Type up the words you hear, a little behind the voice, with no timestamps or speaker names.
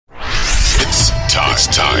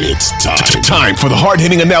time. It's time for the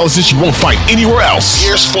hard-hitting analysis you won't find anywhere else.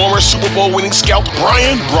 Here's former Super Bowl winning scout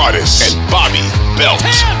Bryan Broaddus and Bobby Belt.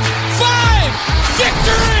 10, 5,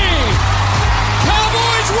 victory!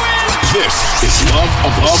 Cowboys win! This is Love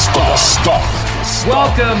of the Star.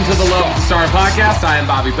 Welcome to the Love of the Star podcast. I am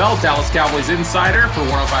Bobby Belt, Dallas Cowboys insider for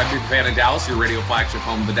 105.3 The Fan in Dallas, your radio flagship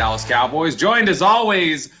home of the Dallas Cowboys. Joined as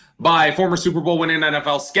always by former Super Bowl winning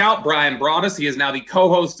NFL scout Bryan Broaddus. He is now the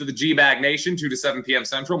co-host of the G-Bag Nation, 2 to 7 p.m.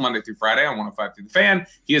 Central, Monday through Friday on 105.3 The Fan.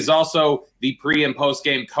 He is also the pre- and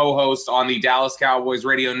post-game co-host on the Dallas Cowboys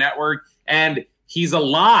radio network, and he's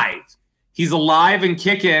alive. He's alive and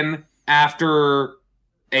kicking after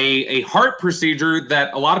a heart procedure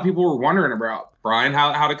that a lot of people were wondering about. Bryan,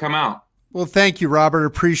 how to come out? Well, thank you, Robert.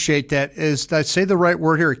 Appreciate that. Did I say the right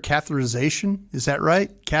word here? Catheterization? Is that right?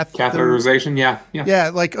 Catheterization? Yeah.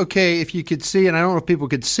 Yeah, like, okay, if you could see, and I don't know if people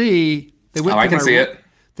could see. I can see it.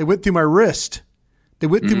 They went through my wrist. They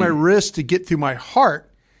went through my wrist to get through my heart.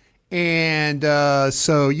 And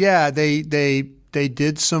so, yeah, they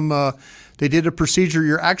did some they did a procedure.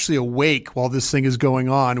 You're actually awake while this thing is going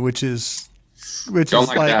on, which is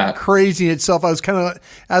like crazy in itself. I was kind of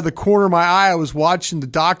out of the corner of my eye. I was watching the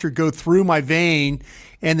doctor go through my vein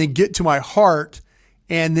and then get to my heart.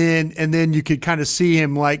 And then you could kind of see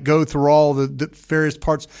him like go through all the various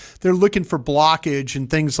parts. They're looking for blockage and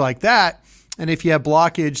things like that. And if you have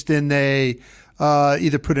blockage, then they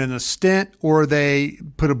either put in a stent or they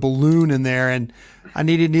put a balloon in there. And I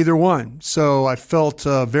needed neither one. So I felt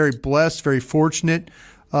very blessed, very fortunate.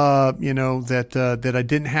 That I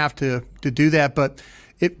didn't have to do that. But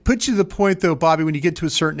it puts you to the point, though, Bobby, when you get to a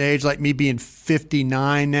certain age, like me being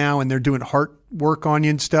 59 now and they're doing heart work on you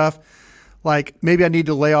and stuff, like maybe I need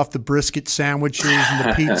to lay off the brisket sandwiches and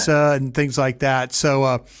the pizza and things like that. So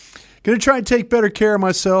going to try and take better care of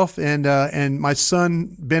myself. And my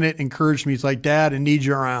son, Bennett, encouraged me. He's like, Dad, I need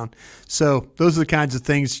you around. So those are the kinds of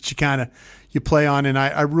things that you play on. And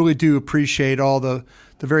I really do appreciate all the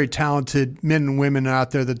very talented men and women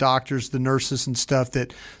out there, the doctors, the nurses and stuff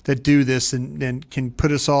that do this and can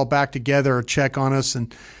put us all back together or check on us.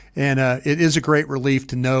 And it is a great relief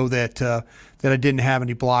to know that I didn't have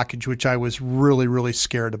any blockage, which I was really, really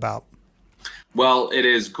scared about. Well, it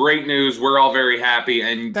is great news. We're all very happy.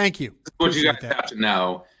 And thank you. What you guys have to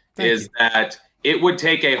know is that it would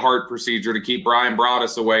take a heart procedure to keep Bryan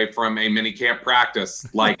Broaddus away from a minicamp practice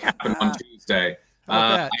like happened on Tuesday.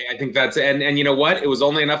 I think that's and you know what? It was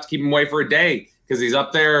only enough to keep him away for a day because he's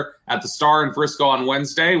up there at the Star in Frisco on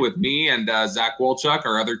Wednesday with me and Zach Wolchuk,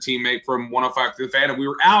 our other teammate from 105 through the Fan, and we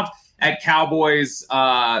were out at Cowboys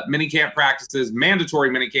minicamp practices, mandatory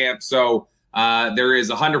minicamp. So there is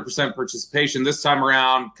 100% participation this time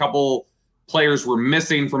around. A couple players were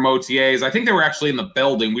missing from OTAs. I think they were actually in the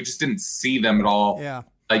building. We just didn't see them at all. Yeah,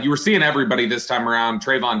 you were seeing everybody this time around.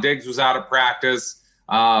 Trayvon Diggs was out of practice.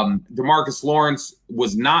 DeMarcus Lawrence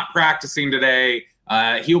was not practicing today.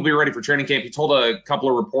 He'll be ready for training camp. He told a couple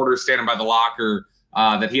of reporters standing by the locker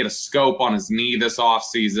that he had a scope on his knee this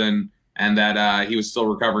offseason and that he was still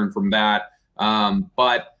recovering from that. But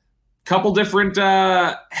a couple different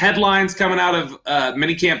headlines coming out of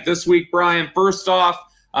minicamp this week, Bryan. First off,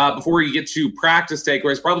 before you get to practice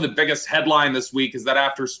takeaways, probably the biggest headline this week is that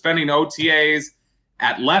after spending OTAs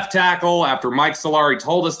at left tackle, after Mike Solari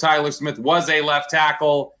told us Tyler Smith was a left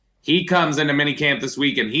tackle, he comes into minicamp this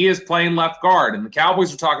week and he is playing left guard. And the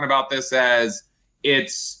Cowboys are talking about this as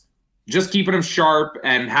it's just keeping him sharp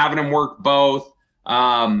and having him work both.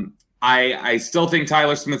 I still think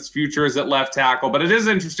Tyler Smith's future is at left tackle, but it is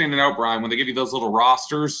interesting to note, Bryan, when they give you those little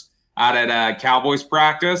rosters out at Cowboys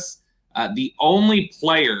practice, the only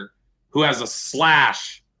player who has a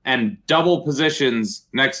slash and double positions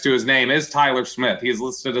next to his name is Tyler Smith. He is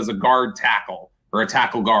listed as a guard tackle or a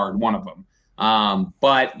tackle guard, one of them.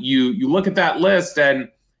 But you look at that list and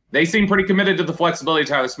they seem pretty committed to the flexibility of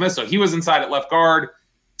Tyler Smith. So he was inside at left guard.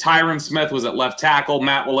 Tyron Smith was at left tackle.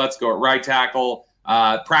 Matt Willetts go at right tackle.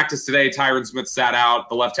 Practice today, Tyron Smith sat out.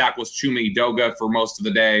 The left tackle was Chuma Edoga for most of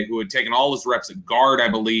the day, who had taken all his reps at guard, I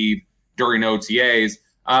believe, during OTAs.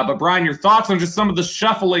 But, Bryan, your thoughts on just some of the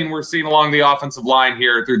shuffling we're seeing along the offensive line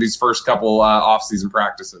here through these first couple offseason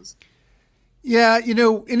practices? Yeah,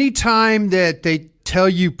 anytime that they tell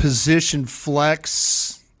you position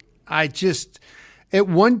flex, at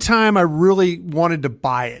one time I really wanted to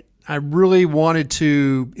buy it. I really wanted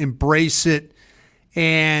to embrace it.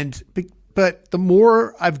 But the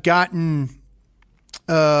more I've gotten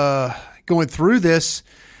going through this,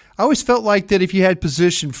 I always felt like that if you had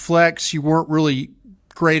position flex, you weren't really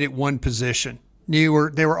great at one position. They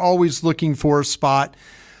were always looking for a spot.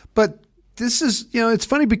 But this is, it's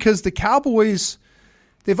funny because the Cowboys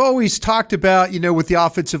they've always talked about, with the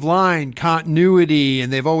offensive line continuity,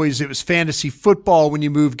 and it was fantasy football when you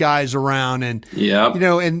move guys around, and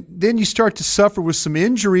and then you start to suffer with some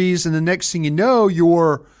injuries, and the next thing you know,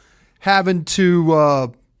 you're having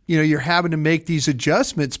to make these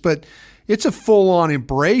adjustments. But it's a full-on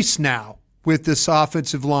embrace now with this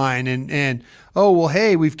offensive line, and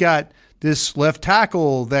hey, we've got this left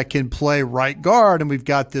tackle that can play right guard, and we've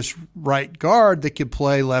got this right guard that can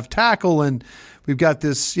play left tackle, and we've got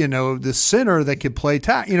this, this center that can play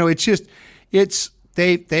tackle.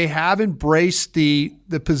 They have embraced the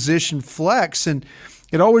position flex, and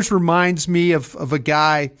it always reminds me of a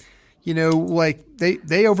guy, like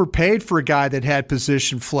they overpaid for a guy that had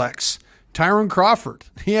position flex. Tyrone Crawford,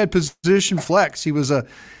 he had position flex. He was a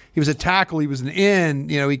tackle. He was an end.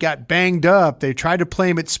 He got banged up. They tried to play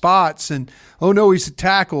him at spots, and oh no, he's a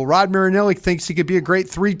tackle. Rod Marinelli thinks he could be a great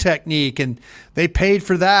 3 technique, and they paid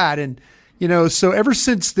for that. And so ever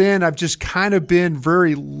since then, I've just kind of been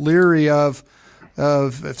very leery of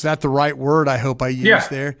if that's the right word, I hope I use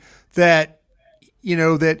there. That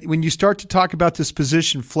that when you start to talk about this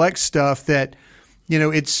position flex stuff, that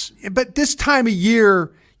but this time of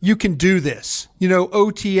year you can do this.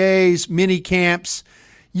 OTAs, mini camps.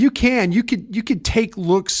 You could take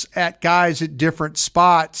looks at guys at different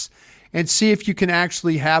spots and see if you can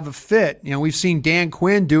actually have a fit. We've seen Dan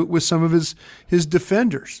Quinn do it with some of his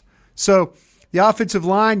defenders. So the offensive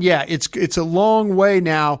line, it's a long way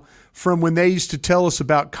now from when they used to tell us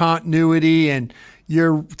about continuity and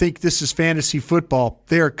you think this is fantasy football.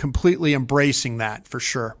 They are completely embracing that for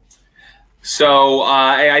sure. So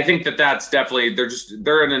I think that's definitely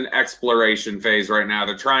they're in an exploration phase right now.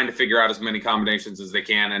 They're trying to figure out as many combinations as they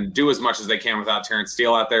can and do as much as they can without Terrence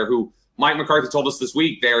Steele out there, who Mike McCarthy told us this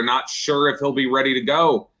week they are not sure if he'll be ready to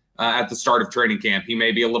go at the start of training camp. He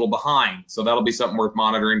may be a little behind, so that'll be something worth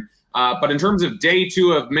monitoring. But in terms of day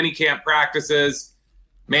 2 of minicamp practices,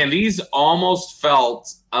 man, these almost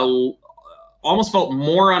felt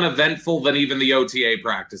more uneventful than even the OTA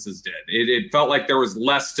practices did. It felt like there was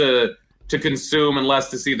less to consume and less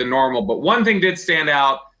to see than normal. But one thing did stand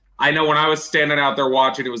out. I know when I was standing out there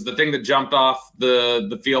watching, it was the thing that jumped off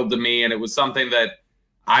the field to me, and it was something that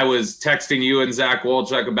I was texting you and Zach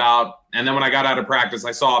Wolchuk about. And then when I got out of practice,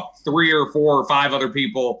 I saw 3 or 4 or 5 other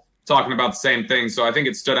people talking about the same thing. So I think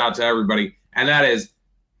it stood out to everybody. And that is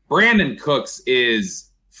Brandon Cooks is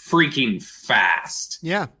freaking fast.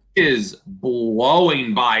 Yeah. Is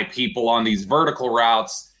blowing by people on these vertical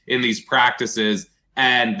routes in these practices.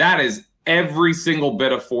 And that is every single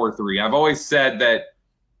bit of 4.3. I've always said that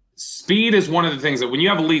speed is one of the things that when you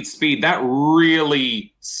have elite speed, that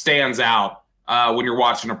really stands out when you're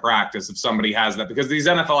watching a practice if somebody has that. Because these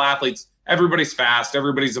NFL athletes, everybody's fast,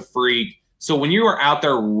 everybody's a freak. So when you are out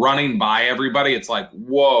there running by everybody, it's like,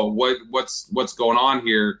 whoa, what's going on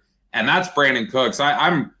here? And that's Brandon Cooks.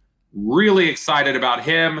 I'm really excited about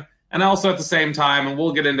him. And also at the same time, and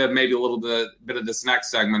we'll get into maybe a little bit of this next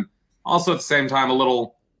segment, also at the same time, a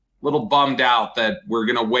little bummed out that we're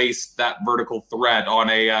going to waste that vertical threat on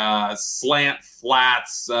a slant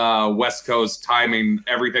flats West Coast timing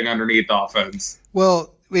everything underneath offense.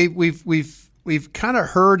 Well, we've kind of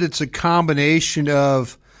heard it's a combination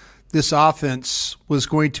of this offense was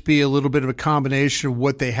going to be a little bit of a combination of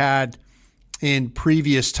what they had in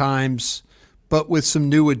previous times, but with some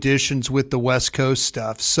new additions with the West Coast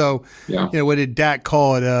stuff. So, what did Dak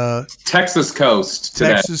call it? Texas Coast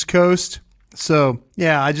today. Texas Coast. So,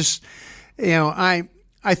 I just, I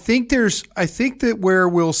think that where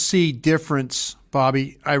we'll see difference,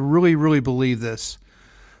 Bobby, I really, really believe this.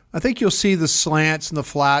 I think you'll see the slants and the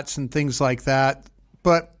flats and things like that.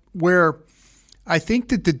 But where I think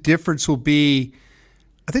that the difference will be,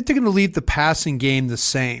 I think they're going to leave the passing game the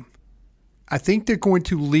same. I think they're going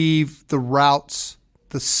to leave the routes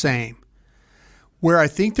the same. Where I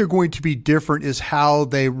think they're going to be different is how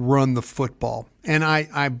they run the football. And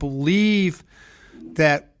I believe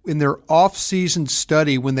that in their off-season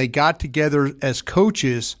study, when they got together as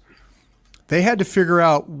coaches, they had to figure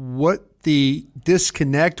out what the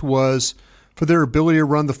disconnect was for their ability to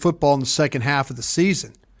run the football in the second half of the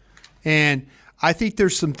season. And I think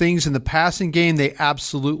there's some things in the passing game they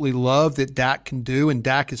absolutely love that Dak can do and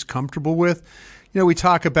Dak is comfortable with.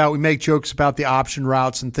 We make jokes about the option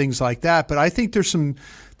routes and things like that, but I think there's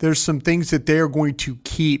some things that they are going to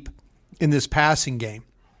keep in this passing game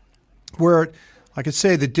where, like I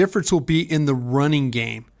say, the difference will be in the running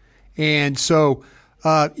game. And so,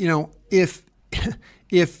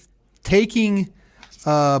 if taking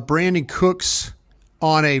Brandon Cooks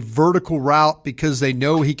on a vertical route because they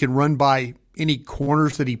know he can run by any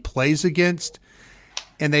corners that he plays against,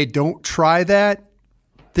 and they don't try that,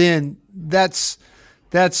 then that's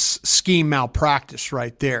that's scheme malpractice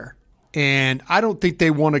right there. And I don't think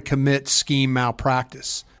they want to commit scheme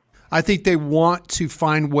malpractice. I think they want to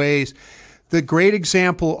find ways. The great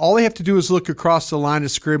example, all they have to do is look across the line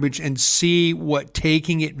of scrimmage and see what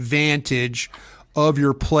taking advantage of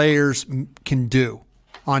your players can do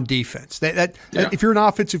on defense. If you're an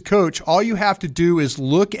offensive coach, all you have to do is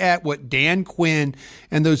look at what Dan Quinn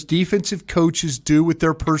and those defensive coaches do with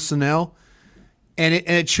their personnel, and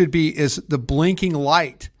it should be as the blinking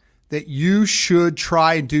light that you should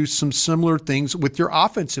try and do some similar things with your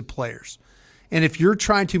offensive players. And if you're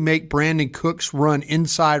trying to make Brandon Cooks run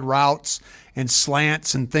inside routes and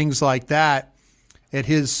slants and things like that at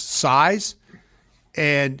his size,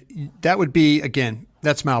 and that would be, again,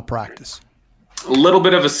 that's malpractice. A little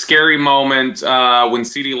bit of a scary moment when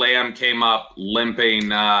CeeDee Lamb came up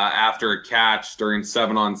limping after a catch during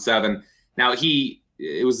 7-on-7. Now,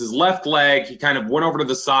 it was his left leg. He kind of went over to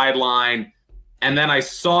the sideline, and then I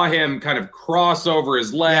saw him kind of cross over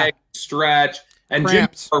his leg, stretch, and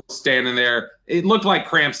Cramps. Jim Maurer was standing there. It looked like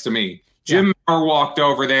cramps to me. Jim Maurer walked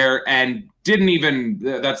over there and didn't even,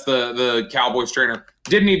 that's the Cowboys trainer,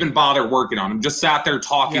 didn't even bother working on him. Just sat there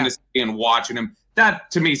talking to CeeDee and watching him.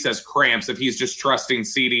 That, to me, says cramps if he's just trusting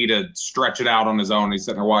CeeDee to stretch it out on his own. He's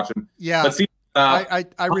sitting there watching. Yeah. But CeeDee,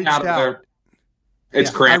 I reached out. It's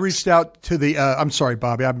cramps. I reached out to the I'm sorry,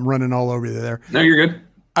 Bobby. I'm running all over you there. No, you're good.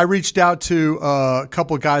 I reached out to a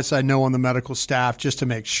couple of guys I know on the medical staff just to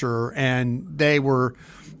make sure, and they were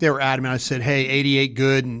adamant. I said, "Hey, 88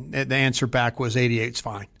 good," and the answer back was 88's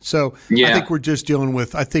fine. So I think we're just dealing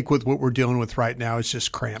with. I think with what we're dealing with right now is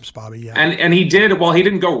just cramps, Bobby. Yeah. And he did. Well, he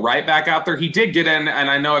didn't go right back out there. He did get in, and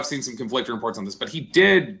I know I've seen some conflicting reports on this, but he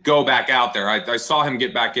did go back out there. I saw him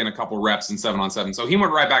get back in a couple reps in 7-on-7. So he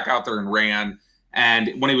went right back out there and ran.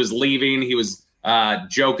 And when he was leaving, he was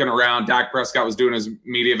joking around. Dak Prescott was doing his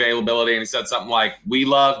media availability, and he said something like, "We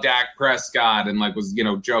love Dak Prescott," and was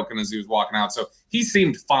joking as he was walking out. So he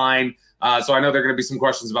seemed fine. So I know there are going to be some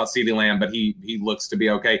questions about CeeDee Lamb, but he looks to be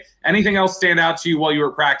okay. Anything else stand out to you while you were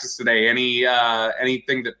at practice today?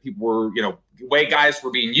 Anything that people were way guys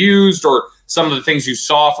were being used, or some of the things you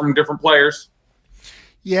saw from different players?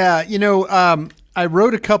 Yeah, I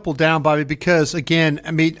wrote a couple down, Bobby, because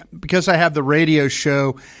because I have the radio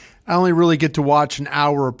show, I only really get to watch an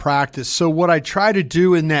hour of practice. So what I try to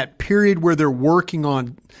do in that period where they're working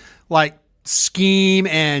on scheme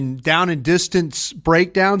and down and distance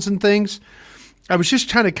breakdowns and things, I was just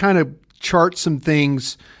trying to kind of chart some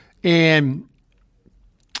things. And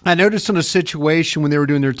I noticed in a situation when they were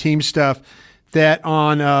doing their team stuff that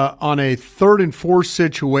on a 3rd and 4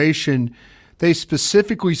 situation, they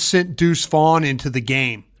specifically sent Deuce Vaughn into the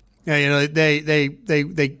game. They're getting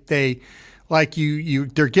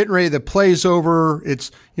ready. The play's over.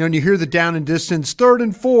 It's and you hear the down and distance 3rd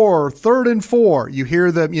and 4. You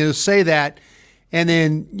hear them say that, and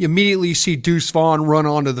then you immediately see Deuce Vaughn run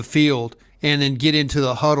onto the field and then get into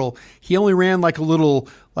the huddle. He only ran like a little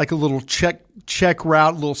check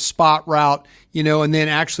route, a little spot route, and then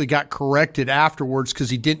actually got corrected afterwards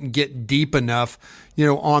because he didn't get deep enough,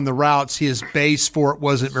 on the routes. His base for it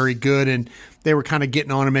wasn't very good, and they were kind of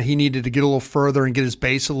getting on him, and he needed to get a little further and get his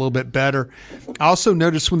base a little bit better. I also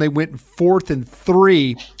noticed when they went 4th and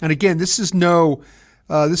 3, and again, this is no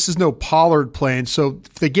Pollard playing. So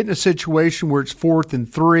if they get in a situation where it's 4th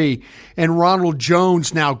and 3, and Ronald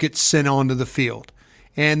Jones now gets sent onto the field,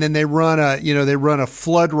 and then they run a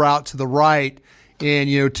flood route to the right,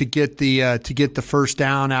 and to get the first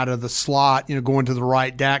down out of the slot, going to the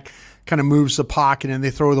right. Dak kind of moves the pocket, and they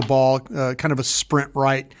throw the ball, kind of a sprint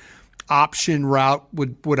right option route,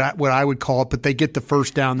 what I would call it, but they get the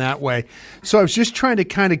first down that way. So I was just trying to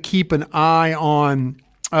kind of keep an eye on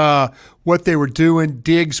what they were doing.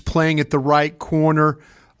 Diggs playing at the right corner,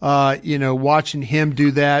 watching him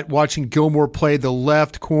do that, watching Gilmore play the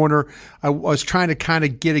left corner. I was trying to kind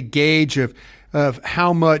of get a gauge of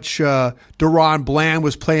how much Deron Bland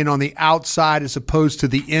was playing on the outside as opposed to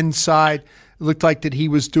the inside. It looked like that he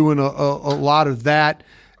was doing a lot of that.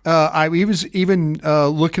 He was even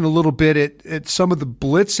looking a little bit at some of the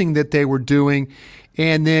blitzing that they were doing.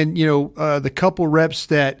 And then, the couple reps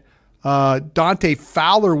that Dante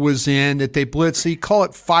Fowler was in that they blitzed, you call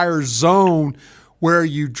it fire zone, where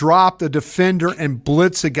you drop the defender and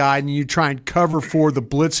blitz a guy and you try and cover for the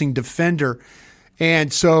blitzing defender.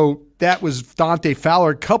 And so that was Dante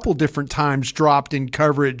Fowler a couple different times dropped in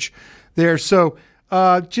coverage there. So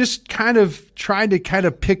just kind of trying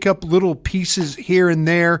to pick up little pieces here and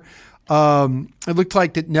there. It looked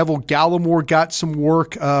like that Neville Gallimore got some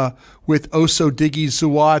work with Oso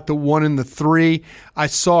Diggy-Zua at the 1 and the 3. I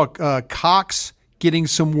saw Cox getting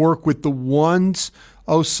some work with the 1s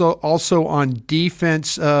also on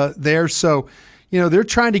defense there. So, they're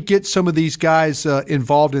trying to get some of these guys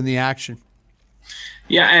involved in the action.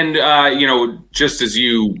 Yeah, and, just as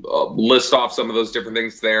you list off some of those different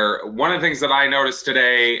things there, one of the things that I noticed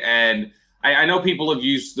today, and I know people have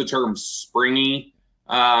used the term springy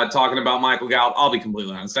talking about Michael Gallup. I'll be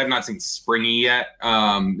completely honest. I've not seen springy yet,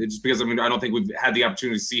 just because, I don't think we've had the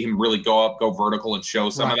opportunity to see him really go up, go vertical, and show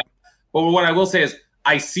some of that. But what I will say is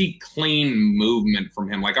I see clean movement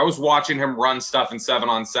from him. Like, I was watching him run stuff in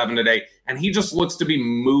 7-on-7 today, and he just looks to be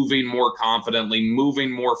moving more confidently,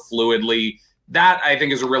 moving more fluidly. That, I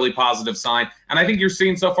think, is a really positive sign. And I think you're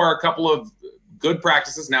seeing so far a couple of good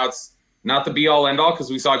practices. Now, it's not the be-all, end-all, because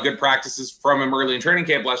we saw good practices from him early in training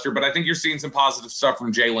camp last year, but I think you're seeing some positive stuff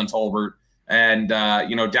from Jalen Tolbert. And,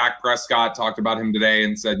 Dak Prescott talked about him today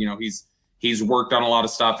and said, he's worked on a lot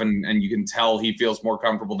of stuff, and you can tell he feels more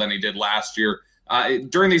comfortable than he did last year.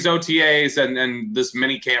 During these OTAs and this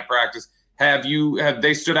mini camp practice, have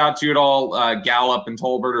they stood out to you at all, Gallup and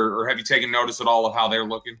Tolbert, or have you taken notice at all of how they're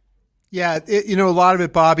looking? Yeah, a lot of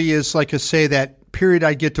it, Bobby, is like I say, that period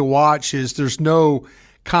I get to watch is there's no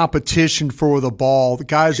competition for the ball. The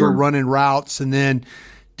guys are running routes, and then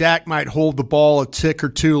Dak might hold the ball a tick or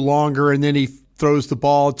two longer, and then he throws the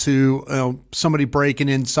ball to somebody breaking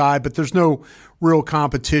inside, but there's no real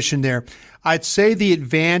competition there. I'd say the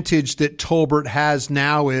advantage that Tolbert has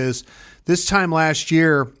now is this time last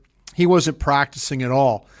year, he wasn't practicing at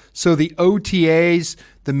all. So the OTAs,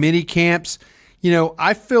 the mini camps,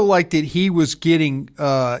 I feel like that he was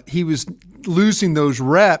losing those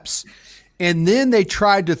reps, and then they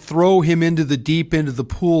tried to throw him into the deep end of the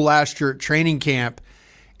pool last year at training camp,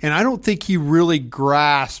 and I don't think he really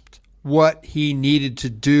grasped what he needed to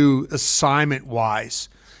do assignment-wise,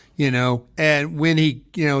 and when he,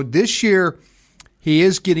 this year he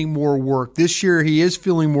is getting more work. This year he is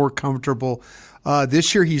feeling more comfortable.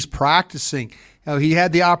 This year he's practicing. He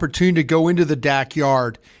had the opportunity to go into the Dak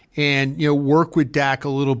yard and work with Dak a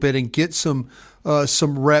little bit and get some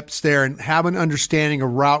reps there and have an understanding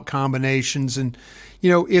of route combinations. And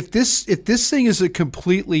if this thing is a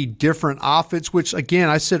completely different offense, which again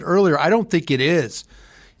I said earlier, I don't think it is.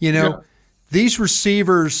 These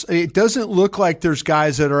receivers, it doesn't look like there's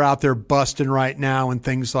guys that are out there busting right now and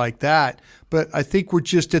things like that. But I think we're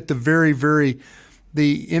just at the very, very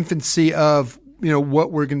the infancy of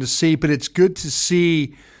what we're going to see. But it's good to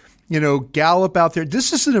see. Gallup out there.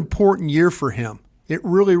 This is an important year for him. It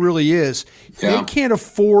really, really is. Yeah. They can't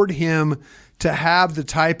afford him to have the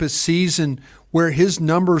type of season where his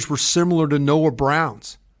numbers were similar to Noah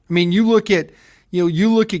Brown's. I mean, you look at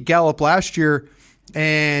Gallup last year,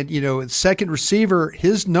 and second receiver,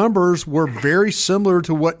 his numbers were very similar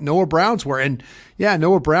to what Noah Brown's were. And yeah,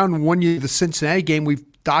 Noah Brown won you the Cincinnati game. We've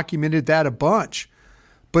documented that a bunch.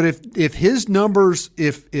 But if his numbers,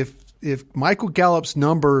 if Michael Gallup's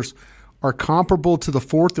numbers are comparable to the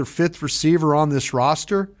fourth or fifth receiver on this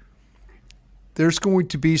roster, there's going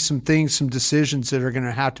to be some decisions that are going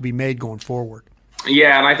to have to be made going forward.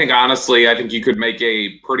 Yeah, and I think honestly, you could make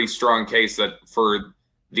a pretty strong case that for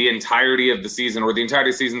the entirety of the season, or the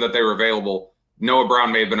entirety season that they were available, Noah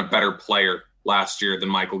Brown may have been a better player last year than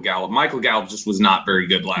Michael Gallup. Michael Gallup just was not very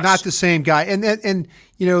good last year. Not the same guy. And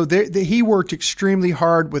he worked extremely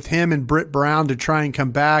hard with him and Britt Brown to try and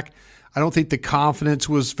come back. I don't think the confidence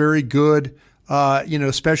was very good,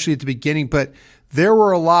 especially at the beginning. But there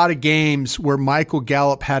were a lot of games where Michael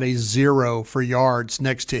Gallup had a 0 for yards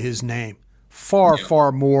next to his name.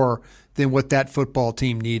 Far more than what that football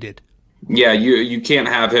team needed. Yeah, you can't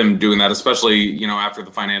have him doing that, especially, after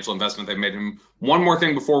the financial investment they made him. One more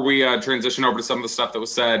thing before we transition over to some of the stuff that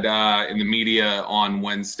was said in the media on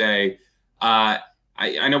Wednesday. I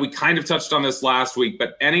know we kind of touched on this last week,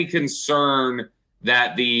 but any concern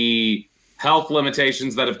that the health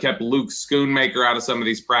limitations that have kept Luke Schoonmaker out of some of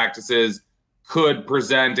these practices could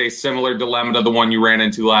present a similar dilemma to the one you ran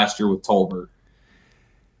into last year with Tolbert?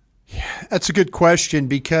 That's a good question,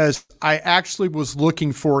 because I actually was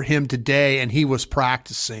looking for him today and he was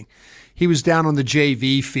practicing. He was down on the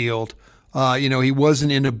JV field. He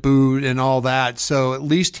wasn't in a boot and all that. So at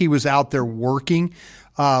least he was out there working.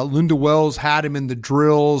 Linda Wells had him in the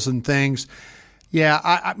drills and things.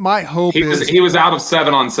 Yeah, my hope is he was out of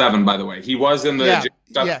 7-on-7, by the way. He was in the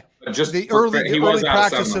just the early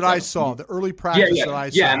practice that I saw. The early practice that I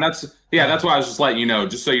saw. Yeah, and that's why I was just letting you know,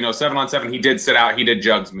 just so you know, 7-on-7, he did sit out. He did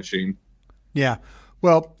Jugs machine. Yeah.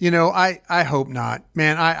 Well, I hope not,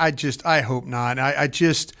 man. I hope not.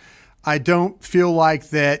 I don't feel like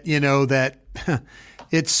that, that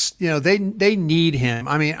it's, they need him.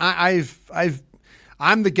 I mean,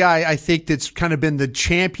 I'm the guy I think that's kind of been the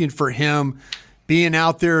champion for him, being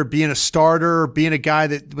out there, being a starter, being a guy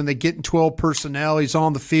that when they get in 12 personnel, he's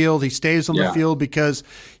on the field. He stays on the field because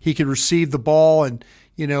he can receive the ball. And,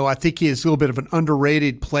 I think he is a little bit of an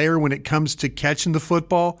underrated player when it comes to catching the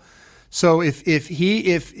football. So if this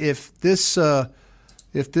plantar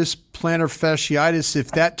fasciitis,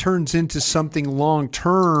 if that turns into something long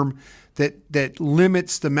term that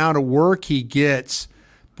limits the amount of work he gets,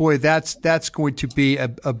 boy, that's going to be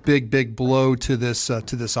a big blow to this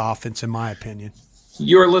offense, in my opinion.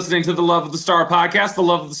 You're listening to the Love of the Star podcast. The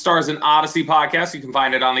Love of the Star is an Odyssey podcast. You can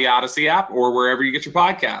find it on the Odyssey app or wherever you get your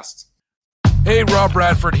podcasts. Hey, Rob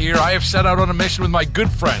Bradford here. I have set out on a mission with my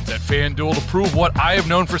good friends at FanDuel to prove what I have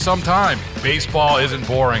known for some time. Baseball isn't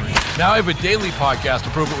boring. Now I have a daily podcast to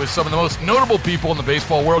prove it with some of the most notable people in the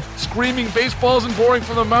baseball world, screaming baseball isn't boring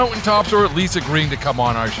from the mountaintops, or at least agreeing to come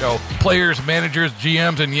on our show. Players, managers,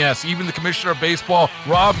 GMs, and yes, even the commissioner of baseball,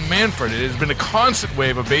 Rob Manfred. It has been a constant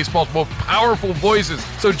wave of baseball's most powerful voices.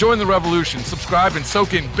 So join the revolution. Subscribe and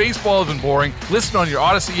soak in Baseball Isn't Boring. Listen on your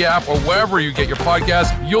Odyssey app or wherever you get your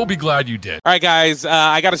podcast. You'll be glad you did. All right, guys,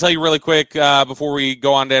 I got to tell you really quick before we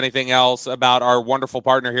go on to anything else about our wonderful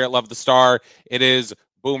partner here at Love the Star. It is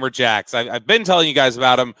Boomer Jacks. I've been telling you guys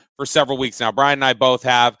about them for several weeks now. Brian and I both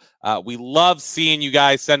have. We love seeing you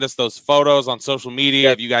guys send us those photos on social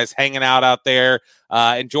media of you guys hanging out there,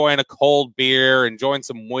 enjoying a cold beer, enjoying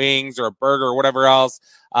some wings or a burger or whatever else.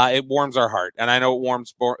 It warms our heart, and I know it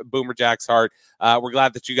warms Boomer Jack's heart. We're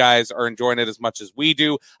glad that you guys are enjoying it as much as we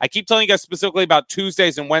do. I keep telling you guys specifically about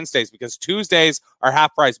Tuesdays and Wednesdays because Tuesdays are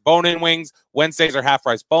half-price bone-in wings, Wednesdays are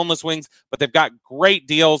half-price boneless wings, but they've got great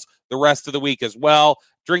deals the rest of the week as well.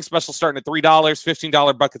 Drink special starting at $3,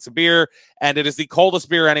 $15 buckets of beer, and it is the coldest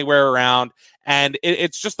beer anywhere around, and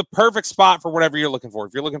it's just the perfect spot for whatever you're looking for.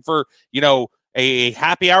 If you're looking for, a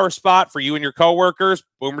happy hour spot for you and your coworkers,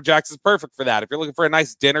 Boomer Jacks is perfect for that. If you're looking for a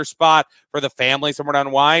nice dinner spot for the family, somewhere to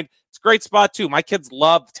unwind, it's a great spot too. My kids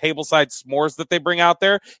love tableside s'mores that they bring out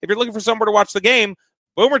there. If you're looking for somewhere to watch the game,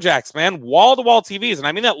 Boomer Jacks, man, wall-to-wall TVs. And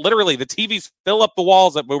I mean that literally. The TVs fill up the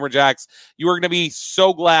walls at Boomer Jacks. You are going to be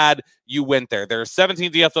so glad you went there. There are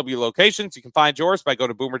 17 DFW locations. You can find yours by going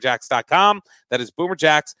to boomerjacks.com. That is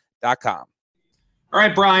boomerjacks.com. All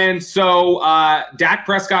right, Brian. So Dak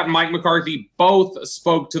Prescott and Mike McCarthy both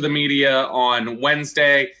spoke to the media on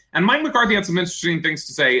Wednesday. And Mike McCarthy had some interesting things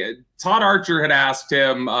to say. Todd Archer had asked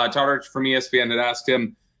him, Todd Archer from ESPN had asked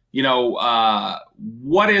him,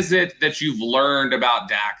 what is it that you've learned about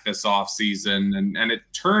Dak this offseason? And it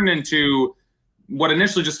turned into what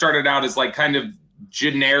initially just started out as like kind of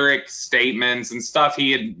generic statements and stuff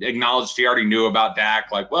he had acknowledged he already knew about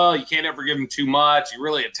Dak, like, well, you can't ever give him too much. He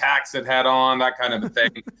really attacks it head on, that kind of a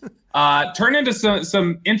thing. Turned into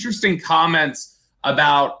some interesting comments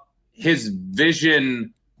about his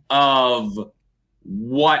vision of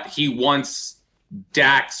what he wants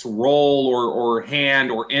Dak's role or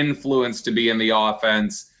hand or influence to be in the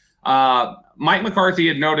offense. Mike McCarthy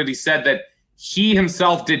had noted, he said that he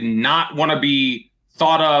himself did not want to be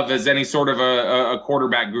thought of as any sort of a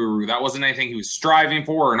quarterback guru. That wasn't anything he was striving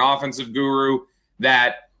for, or an offensive guru.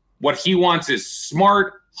 That what he wants is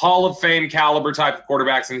smart, Hall of Fame caliber type of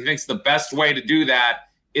quarterbacks. And he thinks the best way to do that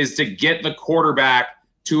is to get the quarterback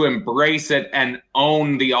to embrace it and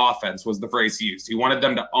own the offense, was the phrase he used. He wanted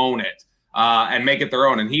them to own it and make it their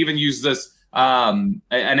own. And he even used this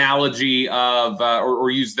analogy of, or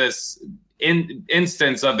used this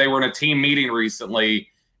instance of, they were in a team meeting recently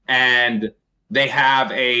and they have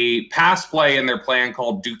a pass play in their plan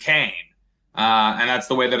called Duquesne. And that's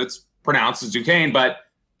the way that it's pronounced, is Duquesne. But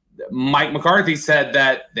Mike McCarthy said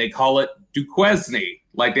that they call it Duquesne,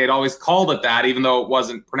 like they'd always called it that, even though it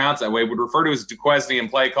wasn't pronounced that way. Would refer to it as Duquesne in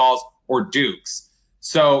play calls, or Dukes.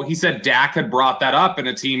 So he said Dak had brought that up in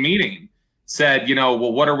a team meeting, said,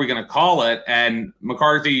 well, what are we going to call it? And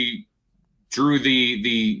McCarthy drew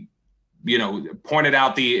pointed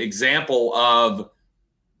out the example of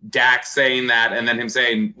Dak saying that, and then him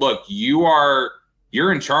saying, look, you're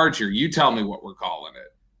in charge here. You tell me what we're calling it.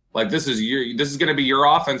 Like, this is going to be your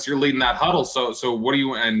offense. You're leading that huddle. So what do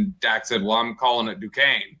you, and Dak said, well, I'm calling it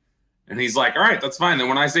Duquesne. And he's like, all right, that's fine. Then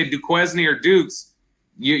when I say Duquesne or Dukes,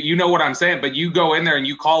 you know what I'm saying, but you go in there and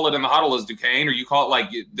you call it in the huddle as Duquesne, or you call it like,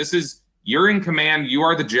 you're in command. You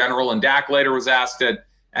are the general. And Dak later was asked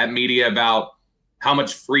at media about how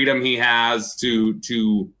much freedom he has to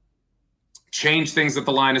change things at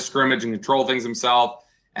the line of scrimmage and control things himself.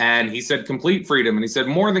 And he said complete freedom. And he said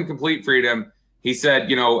more than complete freedom. He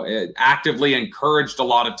said, actively encouraged a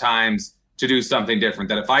lot of times to do something different.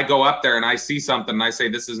 That if I go up there and I see something and I say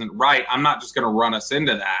this isn't right, I'm not just going to run us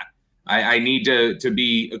into that. I need to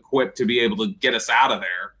be equipped to be able to get us out of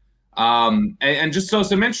there. And just so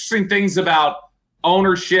some interesting things about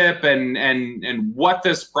ownership and what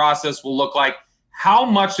this process will look like, how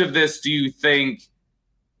much of this do you think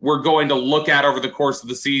we're going to look at over the course of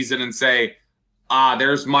the season and say,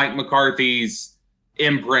 there's Mike McCarthy's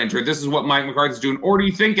imprint, or this is what Mike McCarthy's doing? Or do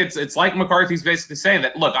you think it's like McCarthy's basically saying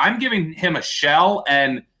that, look, I'm giving him a shell,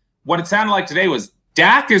 and what it sounded like today was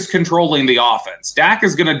Dak is controlling the offense. Dak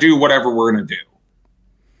is going to do whatever we're going to do.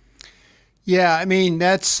 Yeah, I mean,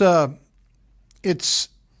 that's it's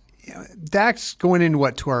Dak's going into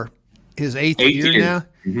what, to his eighth year now?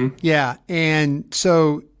 Mm-hmm. Yeah, and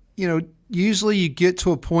so, usually you get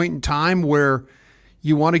to a point in time where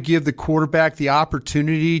you want to give the quarterback the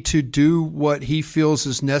opportunity to do what he feels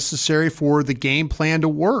is necessary for the game plan to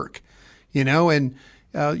work, and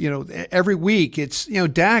every week it's,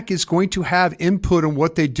 Dak is going to have input on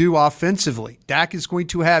what they do offensively. Dak is going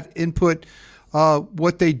to have input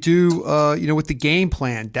what they do, with the game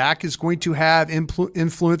plan. Dak is going to have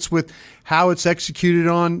influence with how it's executed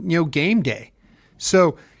on, game day.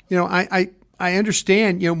 So, I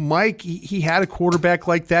understand, Mike, he had a quarterback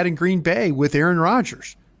like that in Green Bay with Aaron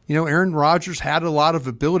Rodgers. Aaron Rodgers had a lot of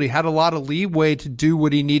ability, had a lot of leeway to do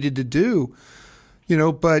what he needed to do.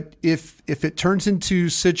 But if it turns into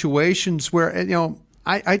situations where,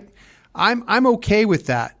 I'm okay with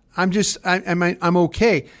that. I'm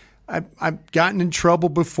okay. I've gotten in trouble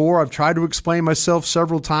before. I've tried to explain myself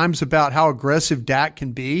several times about how aggressive Dak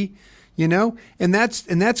can be, and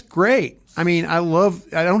that's great. I mean, I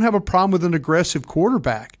don't have a problem with an aggressive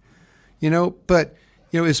quarterback, but,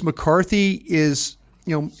 is McCarthy,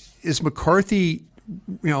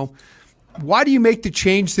 why do you make the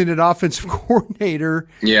change then at offensive coordinator?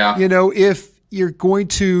 Yeah. If you're going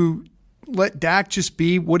to let Dak just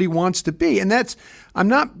be what he wants to be. And I'm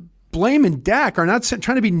not blaming Dak or not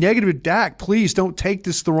trying to be negative with Dak. Please don't take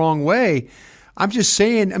this the wrong way. I'm just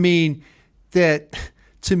saying, that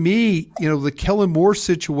to me, the Kellen Moore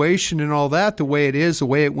situation and all that, the way it is, the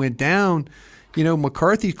way it went down,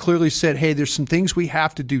 McCarthy clearly said, hey, there's some things we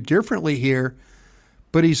have to do differently here.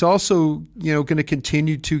 But he's also, going to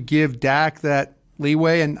continue to give Dak that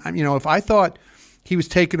leeway. And, if I thought he was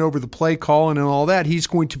taking over the play calling and all that, he's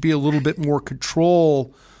going to be a little bit more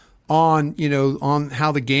control on, on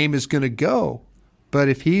how the game is going to go. But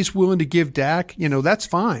if he's willing to give Dak, that's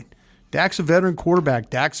fine. Dak's a veteran quarterback.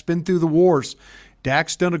 Dak's been through the wars.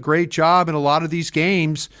 Dak's done a great job in a lot of these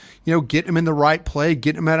games, getting him in the right play,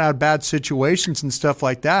 getting him out of bad situations and stuff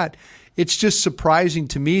like that. It's just surprising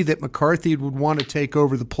to me that McCarthy would want to take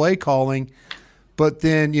over the play calling, but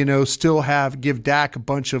then, still give Dak a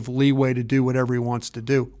bunch of leeway to do whatever he wants to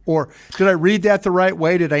do. Or did I read that the right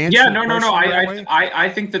way? Did I answer? Yeah, no. I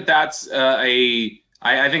think that's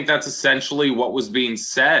I think that's essentially what was being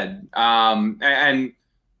said. And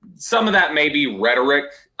some of that may be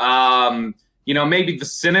rhetoric. Maybe the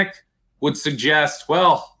cynic would suggest,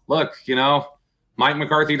 well, look, Mike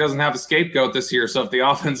McCarthy doesn't have a scapegoat this year. So if the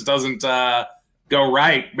offense doesn't go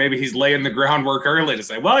right, maybe he's laying the groundwork early to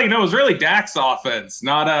say, well, it was really Dak's offense,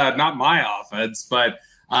 not my offense. But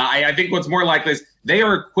I think what's more likely is they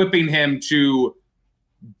are equipping him to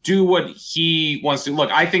do what he wants to.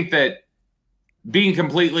 Look, I think that being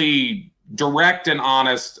completely direct and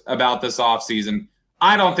honest about this offseason,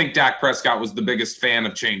 I don't think Dak Prescott was the biggest fan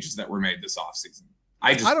of changes that were made this offseason.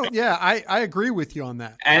 I don't. Yeah, I agree with you on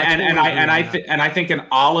that. I think an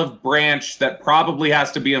olive branch that probably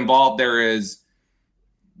has to be involved there is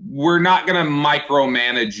we're not going to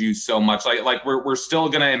micromanage you so much. Like we're still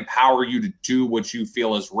going to empower you to do what you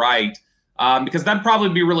feel is right, because that'd probably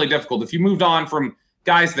be really difficult if you moved on from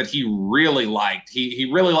guys that he really liked. He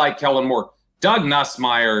really liked Kellen Moore. Doug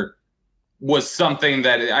Nussmeier was something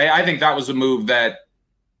that I think that was a move that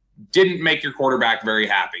didn't make your quarterback very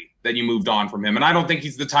happy that you moved on from him. And I don't think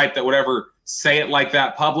he's the type that would ever say it like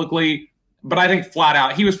that publicly, but I think flat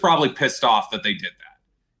out he was probably pissed off that they did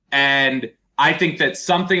that. And I think that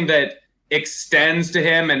something that extends to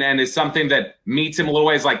him and is something that meets him a little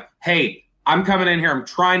ways, like, hey, I'm coming in here, I'm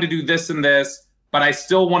trying to do this and this, but I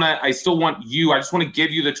just want to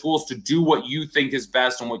give you the tools to do what you think is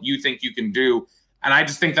best and what you think you can do. And I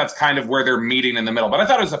just think that's kind of where they're meeting in the middle. But I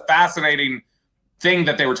thought it was a fascinating thing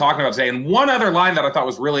that they were talking about today. And one other line that I thought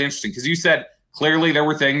was really interesting, because you said clearly there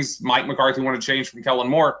were things Mike McCarthy wanted to change from Kellen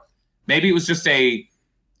Moore. Maybe it was just in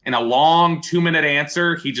a long 2-minute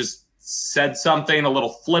answer, he just said something a little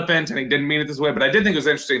flippant and he didn't mean it this way. But I did think it was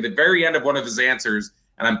interesting. At the very end of one of his answers,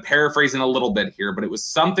 and I'm paraphrasing a little bit here, but it was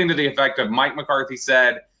something to the effect of Mike McCarthy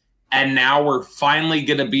said, and now we're finally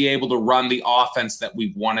going to be able to run the offense that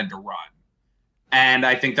we've wanted to run. And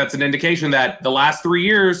I think that's an indication that the last 3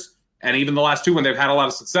 years, and even the last 2 when they've had a lot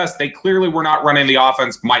of success, they clearly were not running the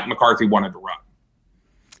offense Mike McCarthy wanted to run.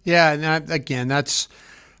 Yeah, and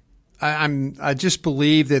I just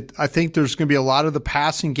believe that I think there's going to be a lot of the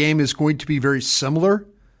passing game is going to be very similar.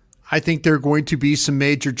 I think there are going to be some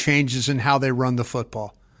major changes in how they run the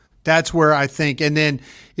football. That's where I think. And then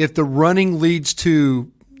if the running leads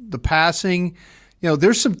to the passing,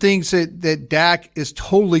 there's some things that Dak is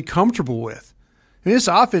totally comfortable with. I mean, this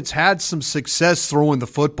offense had some success throwing the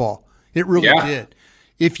football. It really did.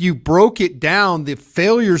 If you broke it down, the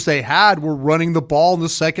failures they had were running the ball in the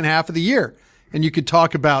second half of the year. And you could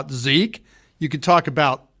talk about Zeke. You could talk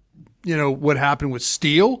about, what happened with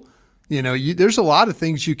Steele. There's a lot of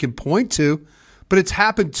things you can point to, but it's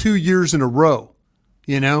happened 2 years in a row.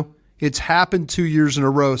 It's happened 2 years in a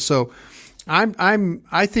row. So I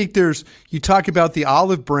think you talk about the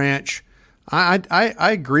olive branch. I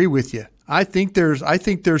agree with you. I think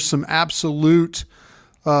there's some absolute,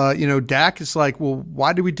 Dak is like, well,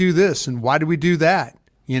 why do we do this? And why do we do that?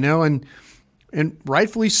 And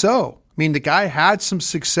rightfully so. I mean, the guy had some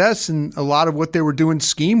success in a lot of what they were doing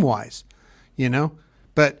scheme wise,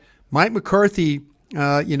 but Mike McCarthy,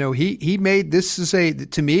 he made this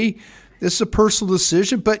to me, this is a personal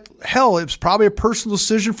decision, but hell, it was probably a personal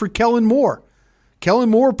decision for Kellen Moore. Kellen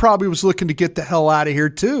Moore probably was looking to get the hell out of here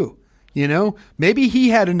too. Maybe he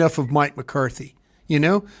had enough of Mike McCarthy.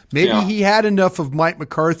 Maybe he had enough of Mike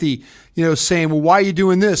McCarthy, saying, well, why are you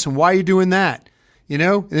doing this? And why are you doing that?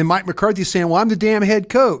 And then Mike McCarthy saying, well, I'm the damn head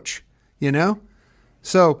coach,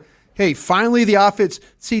 So, hey, finally the offense.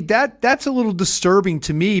 See, that's a little disturbing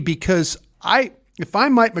to me because if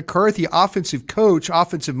I'm Mike McCarthy,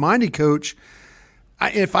 offensive-minded coach,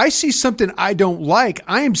 if I see something I don't like,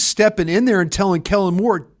 I am stepping in there and telling Kellen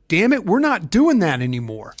Moore, damn it, we're not doing that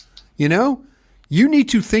anymore. You need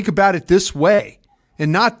to think about it this way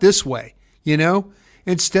and not this way,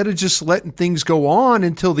 instead of just letting things go on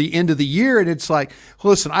until the end of the year. And it's like,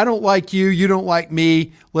 listen, I don't like you. You don't like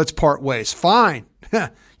me. Let's part ways. Fine.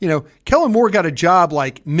 Kellen Moore got a job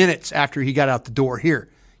like minutes after he got out the door here.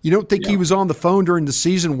 You don't think he was on the phone during the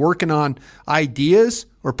season working on ideas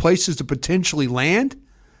or places to potentially land?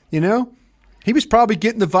 He was probably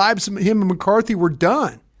getting the vibes him and McCarthy were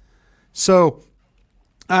done. So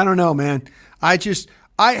I don't know, man.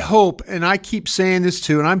 I hope, and I keep saying this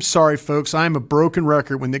too, and I'm sorry, folks, I'm a broken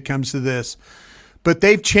record when it comes to this, but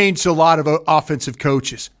they've changed a lot of offensive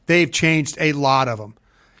coaches. They've changed a lot of them.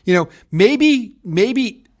 Maybe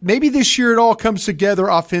this year it all comes together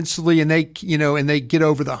offensively, and they get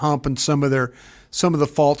over the hump on some of the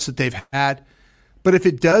faults that they've had. But if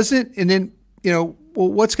it doesn't, and then well,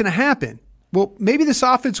 what's going to happen? Well, maybe this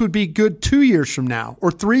offense would be good 2 years from now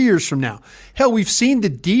or 3 years from now. Hell, we've seen the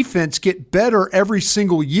defense get better every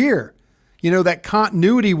single year. That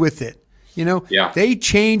continuity with it. They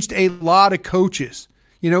changed a lot of coaches.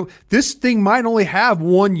 This thing might only have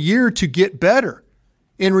 1 year to get better.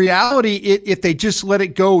 In reality, if they just let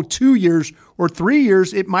it go 2 years or 3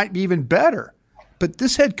 years, it might be even better. But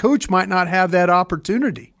this head coach might not have that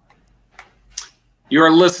opportunity. You are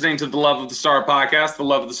listening to the Love of the Star podcast. The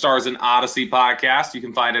Love of the Star is an Odyssey podcast. You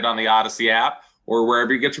can find it on the Odyssey app or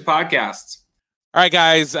wherever you get your podcasts. All right,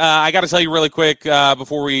 guys, I got to tell you really quick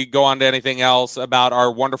before we go on to anything else about our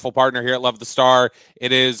wonderful partner here at Love of the Star.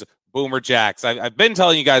 It is Boomer Jacks. I've been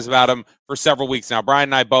telling you guys about them for several weeks now. Brian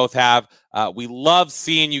and I both have. We love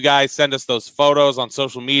seeing you guys send us those photos on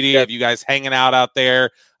social media of you guys hanging out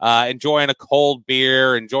there, enjoying a cold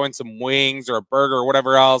beer, enjoying some wings or a burger or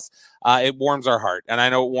whatever else. It warms our heart, and I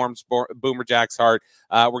know it warms Boomer Jack's heart.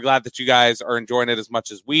 We're glad that you guys are enjoying it as much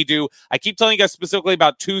as we do. I keep telling you guys specifically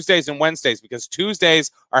about Tuesdays and Wednesdays because Tuesdays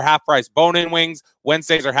are half-price bone-in wings.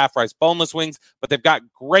 Wednesdays are half-price boneless wings, but they've got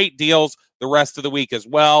great deals the rest of the week as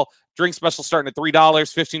well. Drink special starting at $3,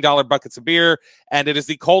 $15 buckets of beer, and it is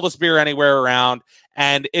the coldest beer anywhere around.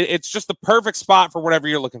 And it's just the perfect spot for whatever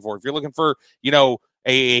you're looking for. If you're looking for,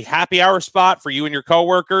 a happy hour spot for you and your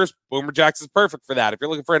coworkers, Boomer Jacks is perfect for that. If you're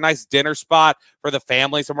looking for a nice dinner spot for the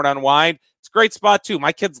family, somewhere to unwind, it's a great spot too.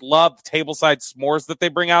 My kids love tableside s'mores that they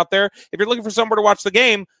bring out there. If you're looking for somewhere to watch the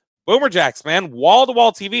game, Boomer Jacks, man,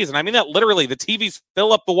 wall-to-wall TVs. And I mean that literally. The TVs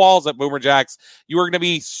fill up the walls at Boomer Jacks. You are going to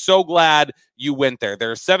be so glad you went there. There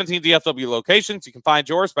are 17 DFW locations. You can find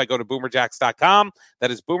yours by going to boomerjacks.com. That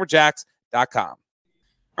is boomerjacks.com.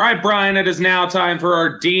 All right, Brian, it is now time for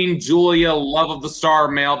our Dean Julia Love of the Star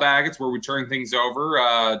mailbag. It's where we turn things over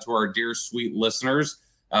to our dear, sweet listeners.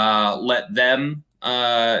 Let them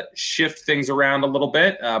shift things around a little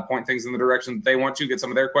bit, point things in the direction that they want to, get some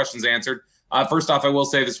of their questions answered. First off, I will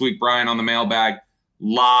say this week, Brian, on the mailbag,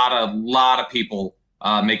 lot of people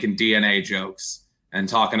making DNA jokes and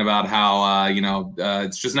talking about how,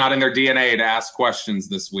 it's just not in their DNA to ask questions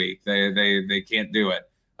this week. They can't do it.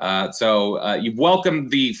 So you've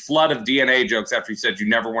welcomed the flood of DNA jokes after you said you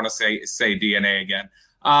never want to say DNA again.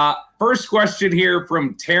 First question here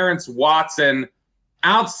from Terrence Watson.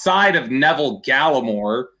 Outside of Neville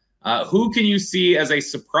Gallimore, who can you see as a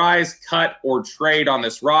surprise cut or trade on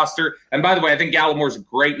this roster? And by the way, I think Gallimore's a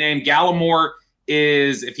great name. Gallimore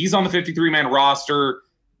is, if he's on the 53-man roster,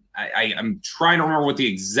 I'm trying to remember what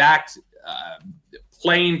the exact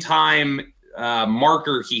playing time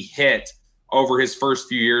marker he hit over his first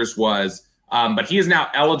few years was. But he is now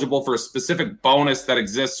eligible for a specific bonus that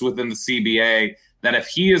exists within the CBA, that if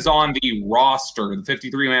he is on the roster, the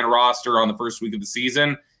 53-man roster on the first week of the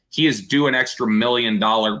season, he is due an extra $1 million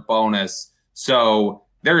bonus. So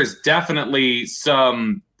there is definitely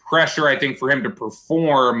some pressure, I think, for him to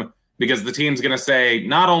perform, because the team's going to say,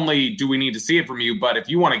 not only do we need to see it from you, but if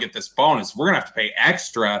you want to get this bonus, we're going to have to pay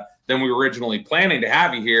extra than we were originally planning to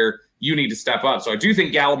have you here. You need to step up. So I do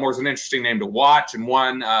think Gallimore's an interesting name to watch, and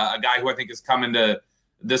one, a guy who I think has come into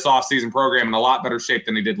this offseason program in a lot better shape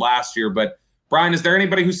than he did last year. But Brian, is there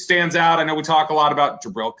anybody who stands out? I know we talk a lot about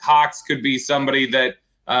Jabril Cox could be somebody that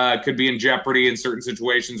could be in jeopardy in certain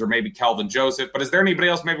situations, or maybe Kelvin Joseph. But is there anybody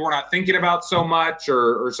else maybe we're not thinking about so much,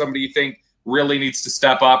 or somebody you think really needs to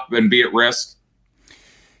step up and be at risk?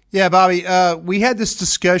 Yeah, Bobby, we had this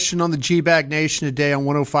discussion on the G-Bag Nation today on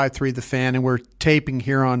 105.3 The Fan, and we're taping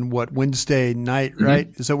here on, Wednesday night, right?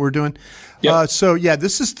 Mm-hmm. Is that what we're doing? Yep.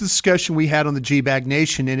 This is the discussion we had on the G-Bag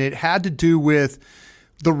Nation, and it had to do with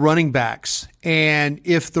the running backs. And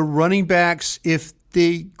if the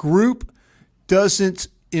group doesn't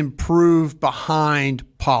improve behind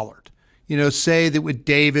Pollard, say that with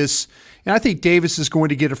Davis, and I think Davis is going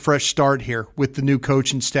to get a fresh start here with the new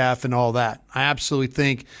coaching staff and all that. I absolutely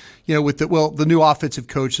think, with the new offensive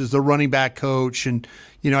coaches, the running back coach, and,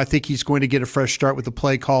 I think he's going to get a fresh start with the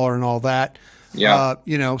play caller and all that. Yeah.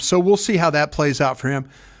 So we'll see how that plays out for him.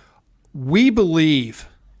 We believe,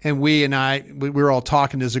 and we're all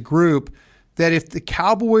talking as a group, that if the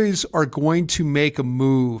Cowboys are going to make a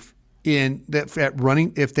move at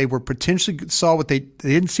running, if they were potentially they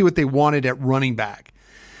didn't see what they wanted at running back,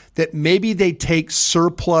 that maybe they take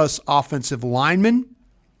surplus offensive linemen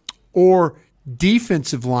or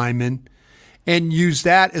defensive linemen and use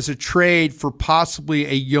that as a trade for possibly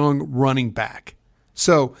a young running back.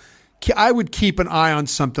 So I would keep an eye on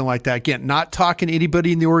something like that. Again, not talking to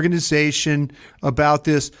anybody in the organization about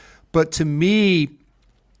this, but to me,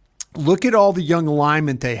 look at all the young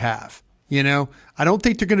linemen they have. I don't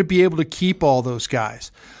think they're going to be able to keep all those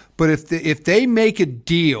guys. But if they make a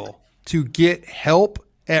deal to get help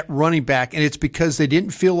at running back, and it's because they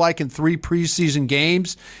didn't feel like in 3 preseason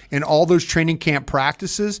games and all those training camp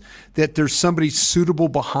practices that there's somebody suitable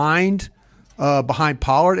behind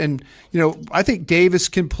Pollard. And, I think Davis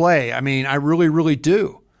can play. I mean, I really, really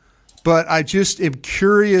do. But I just am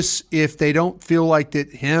curious if they don't feel like that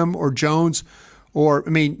him or Jones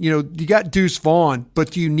you got Deuce Vaughn,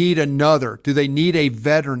 but do you need another? Do they need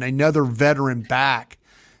another veteran back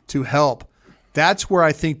to help? That's where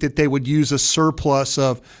I think that they would use a surplus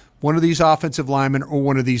of one of these offensive linemen or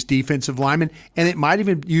one of these defensive linemen, and it might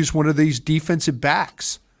even use one of these defensive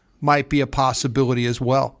backs. Might be a possibility as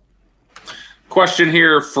well. Question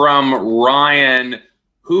here from Ryan,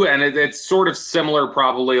 and it's sort of similar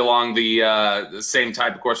probably along the same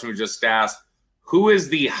type of question we just asked. Who is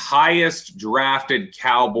the highest drafted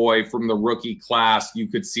Cowboy from the rookie class you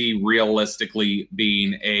could see realistically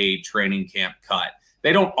being a training camp cut?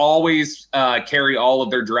 They don't always carry all of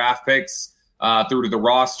their draft picks through to the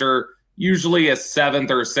roster. Usually a 7th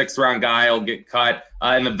or 6th round guy will get cut.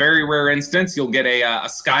 In the very rare instance, you'll get a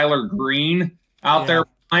Skylar Green out there,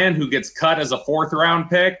 Ryan, who gets cut as a 4th round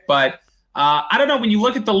pick. But I don't know. When you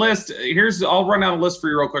look at the list, I'll run down the list for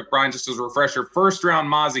you real quick, Brian, just as a refresher. 1st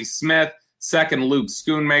round, Mozzie Smith. 2nd, Luke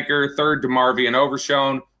Schoonmaker. 3rd, DeMarvion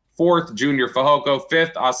Overshown. 4th, Junior Fehoko.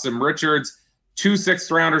 5th, Asim Richards. 2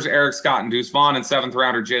 6th-rounders, Eric Scott and Deuce Vaughn, and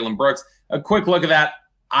 7th-rounder, Jalen Brooks. A quick look at that,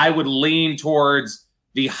 I would lean towards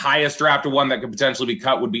the highest drafted one that could potentially be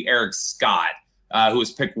cut would be Eric Scott, who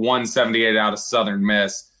was picked 178 out of Southern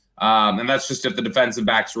Miss. And that's just if the defensive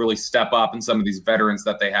backs really step up and some of these veterans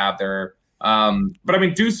that they have there.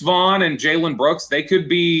 But, Deuce Vaughn and Jalen Brooks, they could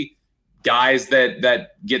be guys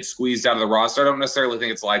that get squeezed out of the roster. I don't necessarily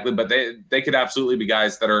think it's likely, but they could absolutely be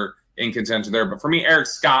guys that are in contention there. But for me, Eric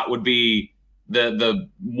Scott would be the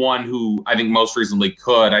one who I think most reasonably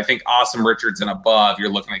could. I think Asim Richards and above, you're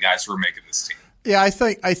looking at guys who are making this team. Yeah, I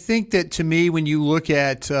think that to me, when you look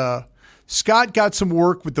at Scott got some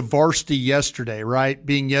work with the varsity yesterday, right?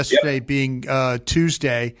 Being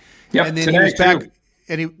Tuesday. Yep, and then he was back.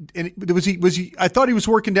 was he? I thought he was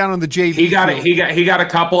working down on the JV. He got a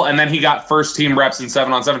couple, and then he got first team reps in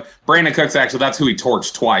 7-on-7. Brandon Cooks, actually, that's who he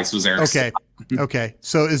torched twice. Was Eric? Okay.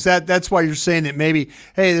 So that's why you're saying that maybe,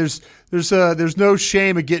 hey, there's no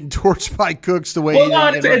shame of getting torched by Cooks the way. Well,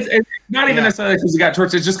 no, it's not even necessarily because he got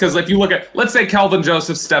torched. It's just because if you look at, let's say Kelvin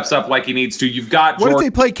Joseph steps up like he needs to, you've got. What if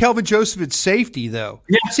they play Kelvin Joseph at safety though?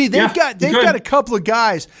 Yeah, see, they've got a couple of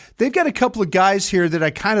guys. They've got a couple of guys here that I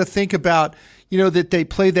kind of think about. That they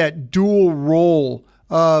play that dual role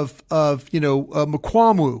of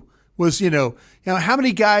Mukuamu was how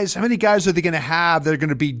many guys are they going to have that are going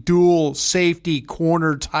to be dual safety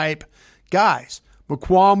corner type guys?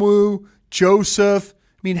 Mukuamu, Joseph.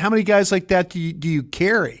 I mean, how many guys like that do you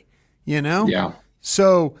carry? Yeah.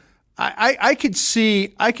 So I could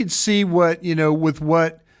see what with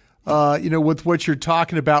what you're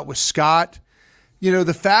talking about with Scott.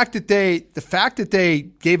 The fact that they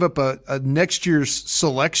gave up a next year's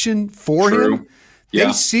selection for him,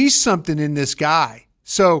 they see something in this guy.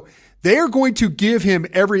 So they are going to give him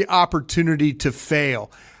every opportunity to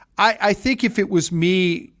fail. I think if it was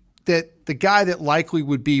me, that the guy that likely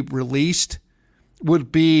would be released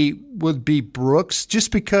would be Brooks,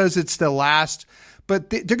 just because it's the last.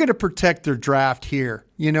 But they're going to protect their draft here.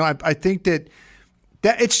 I think that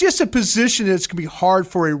it's just a position that's going to be hard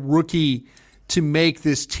for a rookie to make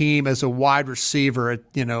this team as a wide receiver,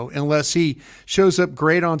 unless he shows up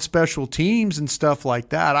great on special teams and stuff like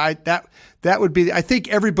that. That would be. I think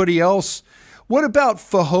everybody else. What about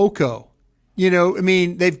Fehoko?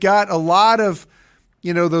 They've got a lot of,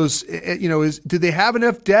 those. Do they have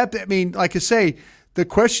enough depth? I mean, like I say, the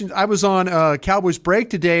question. I was on Cowboys Break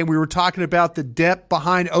today, and we were talking about the depth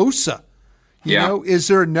behind Osa. Is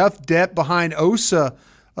there enough depth behind Osa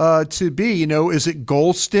to be? Is it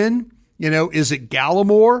Golston? Is it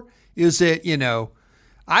Gallimore? Is it,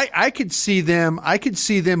 I could see them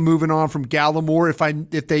moving on from Gallimore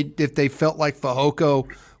if they felt like Fehoko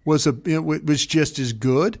was just as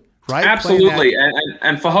good, right? Absolutely.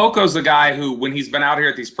 And Fajoko's the guy who, when he's been out here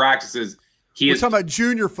at these practices, we're talking about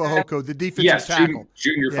Junior Fehoko, the defensive tackle.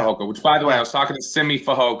 Junior Fehoko, which, by the way, I was talking to Simi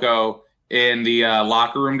Fehoko in the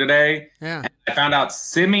locker room today. Yeah. And I found out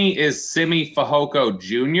Simi is Simi Fehoko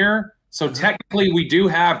Jr., so technically, we do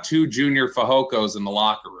have two Junior Fehokos in the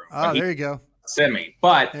locker room. Oh, there you go. Semi.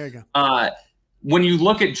 But there you go. When you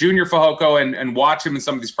look at Junior Fehoko and watch him in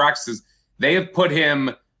some of these practices, they have put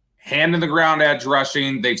him hand in the ground edge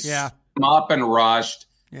rushing. They've stood him up and rushed.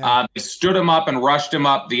 Yeah. They stood him up and rushed him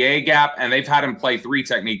up the A-gap, and they've had him play 3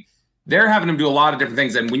 technique. They're having him do a lot of different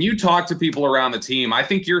things. And when you talk to people around the team, I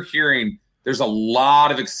think you're hearing there's a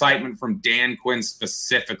lot of excitement from Dan Quinn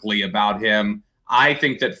specifically about him. I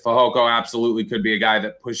think that Fehoko absolutely could be a guy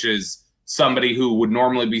that pushes somebody who would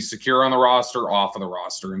normally be secure on the roster off of the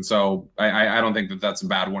roster. And so I don't think that that's a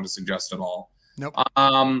bad one to suggest at all. Nope.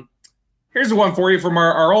 Here's one for you from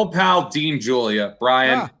our old pal, Dean Julia.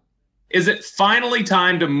 Brian, is it finally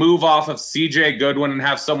time to move off of CJ Goodwin and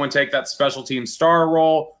have someone take that special team star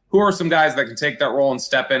role? Who are some guys that can take that role and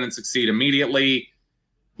step in and succeed immediately?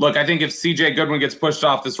 Look, I think if CJ Goodwin gets pushed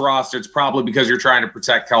off this roster, it's probably because you're trying to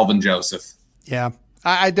protect Kelvin Joseph. Yeah,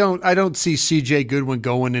 I don't see C.J. Goodwin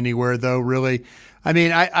going anywhere, though, really. I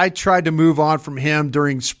mean, I tried to move on from him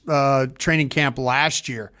during training camp last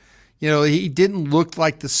year. He didn't look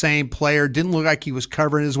like the same player, didn't look like he was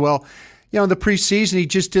covering as well. In the preseason, he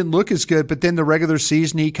just didn't look as good, but then the regular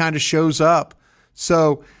season, he kind of shows up.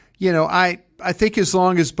 So, I think as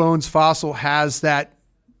long as Bones Fossil has that,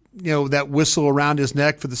 that whistle around his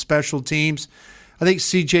neck for the special teams, I think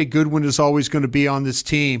C.J. Goodwin is always going to be on this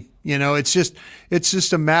team. It's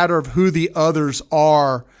just a matter of who the others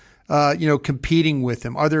are, competing with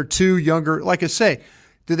him. Are there two younger? Like I say,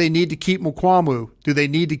 do they need to keep Mukuamu? Do they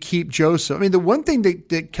need to keep Joseph? I mean, the one thing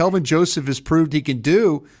that Kelvin Joseph has proved he can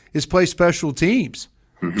do is play special teams.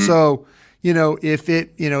 Mm-hmm. So,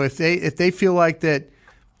 if they feel like that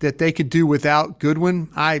they could do without Goodwin,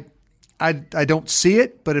 I don't see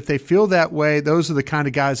it. But if they feel that way, those are the kind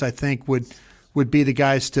of guys I think would be the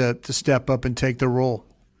guys to step up and take the role.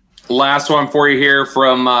 Last one for you here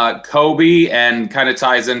from Kobe, and kind of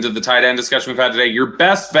ties into the tight end discussion we've had today. Your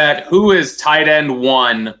best bet, who is tight end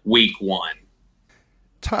 1 week 1?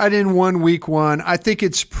 Tight end 1 week 1. I think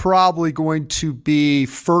it's probably going to be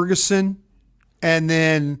Ferguson. And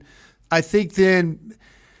then I think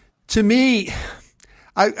to me,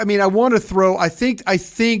 I want to throw, I think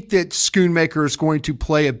that Schoonmaker is going to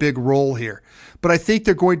play a big role here. But I think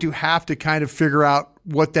they're going to have to kind of figure out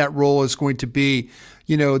what that role is going to be.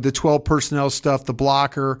 The 12 personnel stuff, the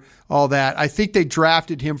blocker, all that. I think they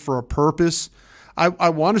drafted him for a purpose. I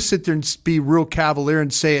want to sit there and be real cavalier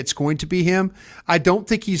and say it's going to be him. I don't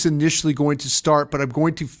think he's initially going to start, but I'm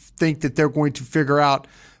going to think that they're going to figure out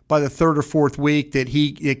by the third or fourth week that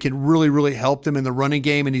it can really, really help them in the running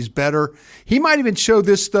game, and he's better. He might even show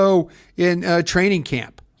this, though, in training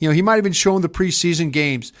camp. He might even show in the preseason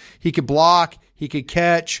games. He could block, he could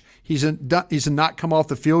catch. He's a not come off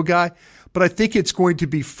the field guy. But I think it's going to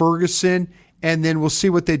be Ferguson, and then we'll see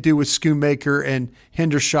what they do with Schoonmaker and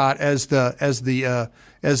Hendershot as the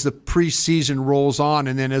preseason rolls on,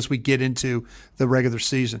 and then as we get into the regular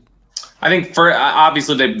season. I think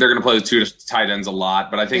obviously they're going to play the two tight ends a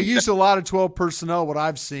lot, but I think they use a lot of 12 personnel. What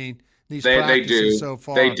I've seen these they do so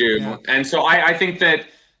far, they do, yeah. And so I think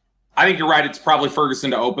you're right. It's probably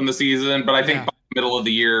Ferguson to open the season, but I think by the middle of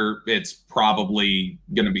the year it's probably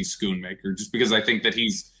going to be Schoonmaker, just because I think that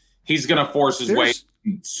he's going to force his way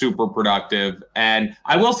super productive. And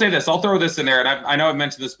I will say this, I'll throw this in there, and I know I've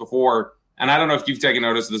mentioned this before, and I don't know if you've taken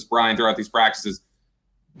notice of this, Brian, throughout these practices.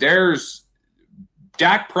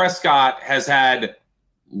 Dak Prescott has had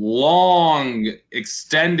long,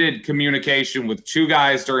 extended communication with two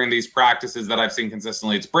guys during these practices that I've seen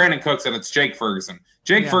consistently. It's Brandon Cooks and it's Jake Ferguson.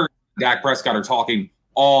 Ferguson and Dak Prescott are talking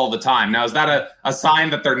all the time. Now, is that a sign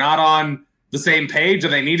that they're not on the same page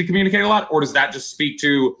and they need to communicate a lot? Or does that just speak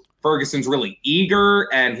to Ferguson's really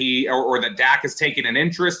eager and or that Dak is taking an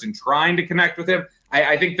interest in trying to connect with him?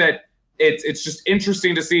 I think that it's just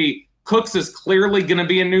interesting to see. Cooks is clearly going to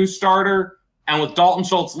be a new starter. And with Dalton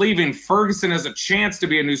Schultz leaving, Ferguson has a chance to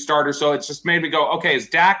be a new starter. So it's just made me go, okay, is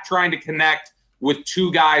Dak trying to connect with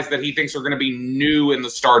two guys that he thinks are going to be new in the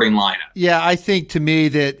starting lineup? Yeah, I think to me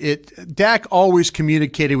that Dak always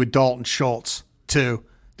communicated with Dalton Schultz too.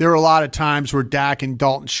 There were a lot of times where Dak and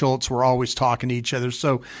Dalton Schultz were always talking to each other.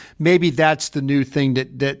 So maybe that's the new thing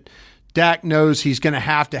that Dak knows he's going to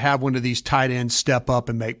have one of these tight ends step up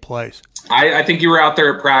and make plays. I think you were out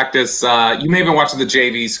there at practice. You may have been watching the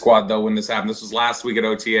JV squad, though, when this happened. This was last week at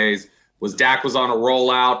OTAs. Dak was on a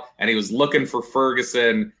rollout, and he was looking for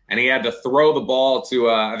Ferguson, and he had to throw the ball to,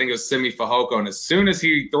 I think it was Simi Fehoko. And as soon as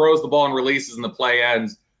he throws the ball and releases and the play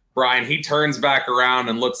ends, Brian, he turns back around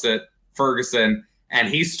and looks at Ferguson, and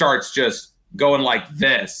he starts just going like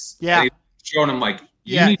this. Yeah. And he's showing him like,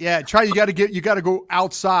 you got to go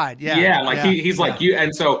outside. Yeah. He's like you.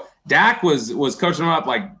 And so Dak was coaching him up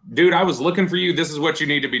like, dude, I was looking for you. This is what you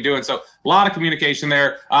need to be doing. So a lot of communication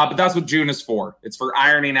there. But that's what June is for. It's for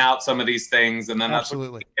ironing out some of these things. And then that's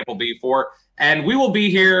what it will be for. And we will be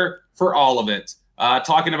here for all of it,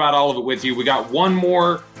 talking about all of it with you. We got one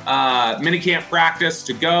more minicamp practice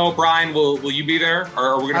to go. Brian, will you be there?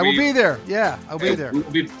 Or are we I will be there. Yeah, I'll be there.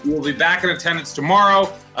 We'll be back in attendance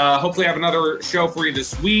tomorrow. Hopefully have another show for you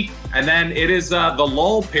this week. And then it is the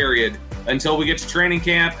lull period until we get to training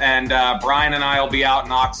camp. And Brian and I will be out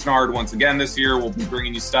in Oxnard once again this year. We'll be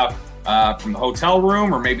bringing you stuff from the hotel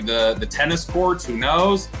room or maybe the tennis courts. Who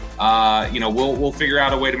knows? We'll figure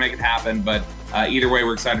out a way to make it happen. But either way,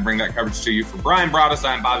 we're excited to bring that coverage to you. For Brian Broaddus,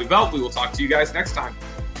 I'm Bobby Belt. We will talk to you guys next time.